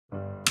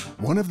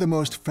One of the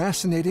most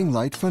fascinating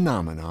light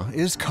phenomena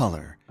is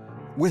color.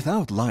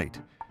 Without light,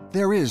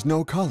 there is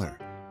no color.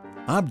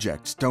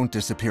 Objects don't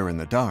disappear in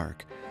the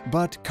dark,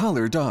 but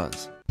color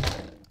does.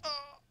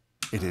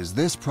 It is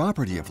this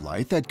property of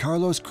light that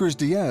Carlos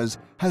Cruz-Diez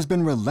has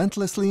been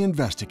relentlessly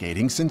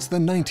investigating since the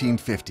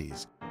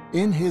 1950s.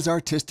 In his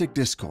artistic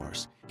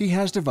discourse, he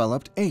has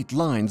developed 8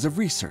 lines of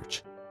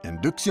research.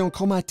 Induction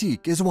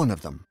chromatique is one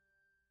of them.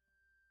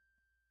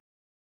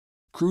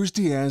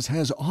 Cruz-Diez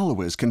has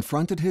always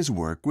confronted his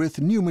work with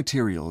new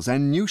materials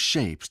and new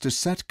shapes to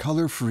set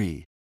color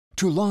free,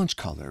 to launch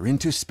color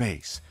into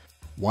space.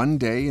 One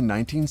day in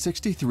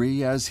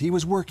 1963, as he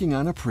was working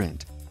on a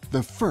print,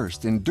 the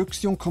first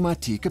Induction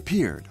chromatique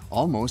appeared,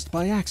 almost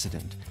by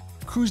accident.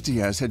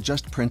 Cruz-Diez had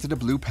just printed a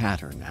blue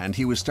pattern, and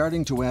he was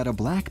starting to add a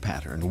black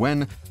pattern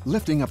when,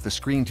 lifting up the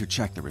screen to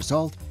check the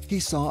result, he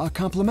saw a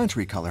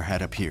complementary color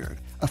had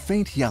appeared, a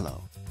faint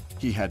yellow.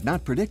 He had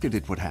not predicted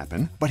it would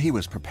happen, but he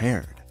was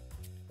prepared.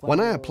 When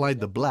I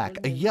applied the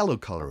black, a yellow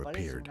color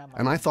appeared,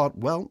 and I thought,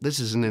 well, this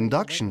is an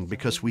induction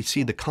because we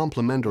see the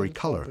complementary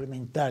color.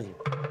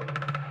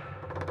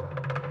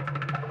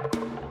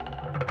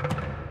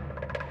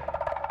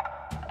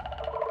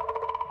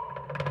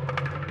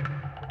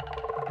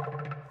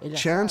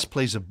 Chance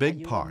plays a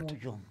big part,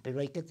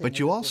 but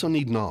you also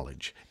need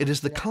knowledge. It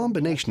is the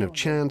combination of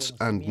chance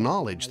and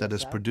knowledge that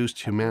has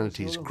produced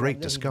humanity's great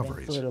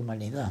discoveries.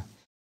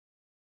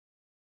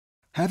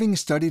 Having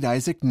studied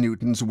Isaac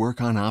Newton's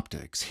work on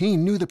optics, he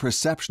knew the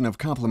perception of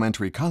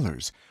complementary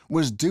colors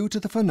was due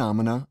to the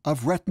phenomena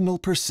of retinal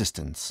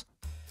persistence.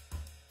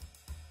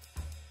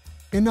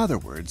 In other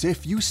words,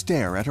 if you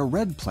stare at a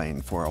red plane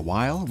for a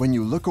while, when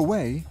you look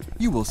away,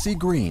 you will see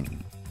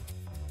green.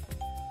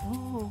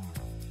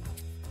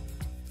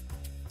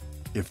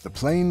 If the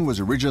plane was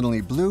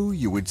originally blue,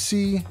 you would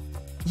see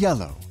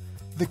yellow,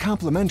 the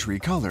complementary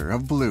color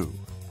of blue.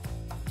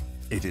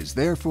 It is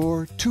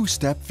therefore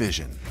two-step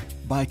vision.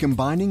 By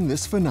combining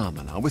this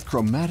phenomena with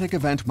chromatic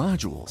event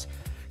modules,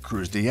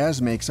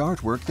 Cruz-Diez makes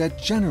artwork that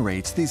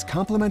generates these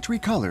complementary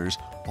colors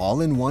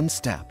all in one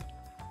step.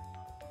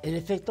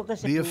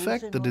 The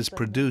effect that is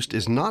produced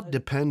is not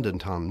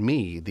dependent on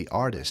me, the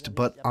artist,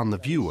 but on the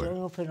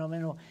viewer.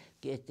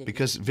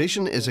 Because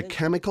vision is a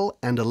chemical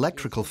and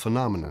electrical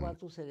phenomenon.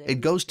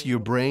 It goes to your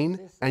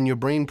brain, and your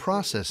brain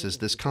processes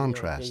this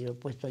contrast.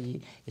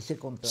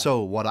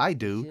 So what I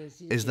do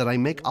is that I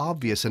make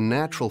obvious a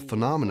natural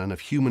phenomenon of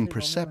human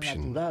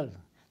perception.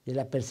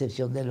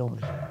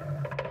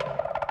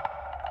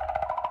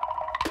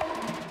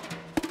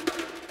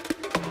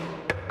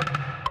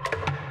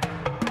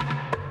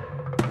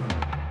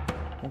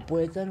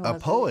 A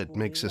poet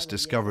makes us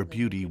discover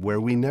beauty where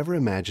we never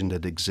imagined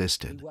it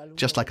existed,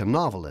 just like a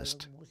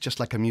novelist, just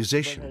like a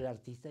musician,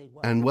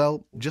 and,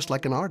 well, just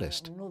like an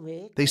artist.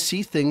 They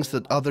see things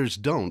that others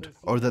don't,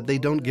 or that they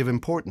don't give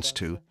importance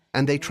to,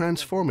 and they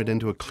transform it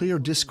into a clear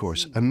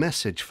discourse, a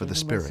message for the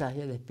spirit.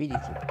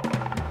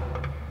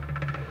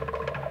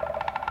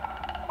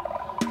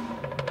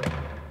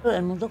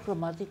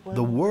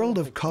 The world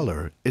of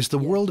color is the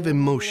world of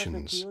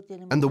emotions,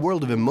 and the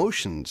world of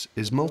emotions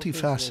is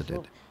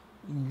multifaceted.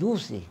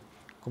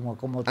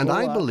 And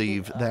I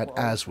believe that,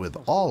 as with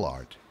all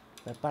art,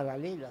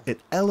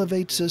 it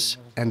elevates us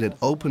and it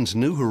opens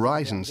new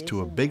horizons to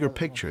a bigger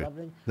picture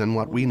than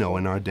what we know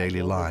in our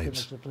daily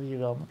lives.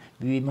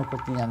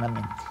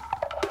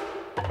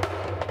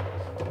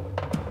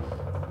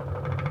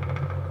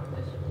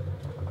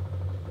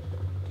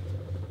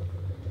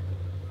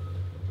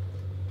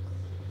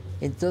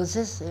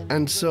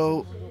 And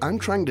so I'm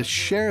trying to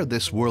share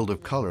this world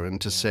of color and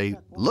to say,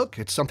 look,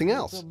 it's something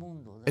else.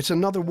 It's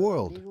another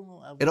world.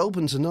 It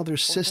opens another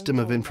system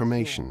of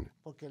information.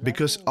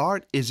 Because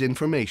art is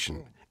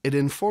information. It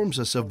informs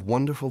us of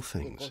wonderful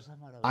things.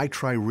 I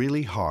try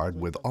really hard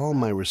with all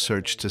my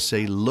research to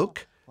say,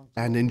 look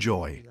and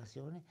enjoy.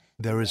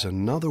 There is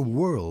another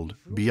world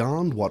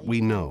beyond what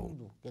we know.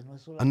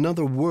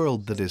 Another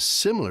world that is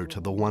similar to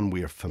the one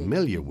we are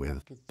familiar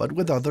with, but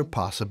with other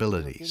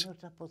possibilities.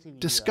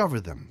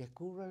 Discover them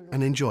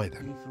and enjoy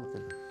them.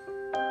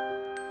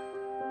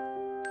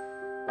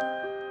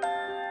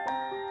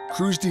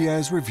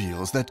 Cruz-Diez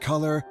reveals that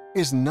color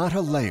is not a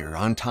layer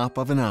on top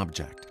of an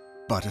object,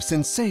 but a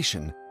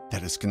sensation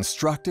that is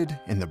constructed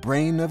in the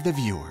brain of the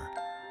viewer.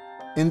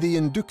 In the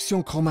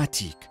Induction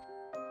chromatique,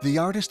 the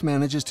artist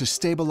manages to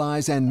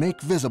stabilize and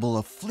make visible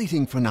a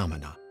fleeting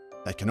phenomena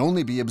that can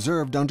only be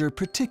observed under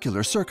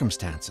particular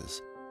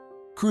circumstances.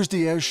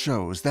 Cruz-Diez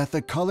shows that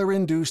the color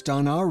induced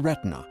on our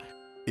retina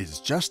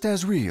is just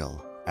as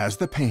real as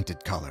the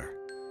painted color.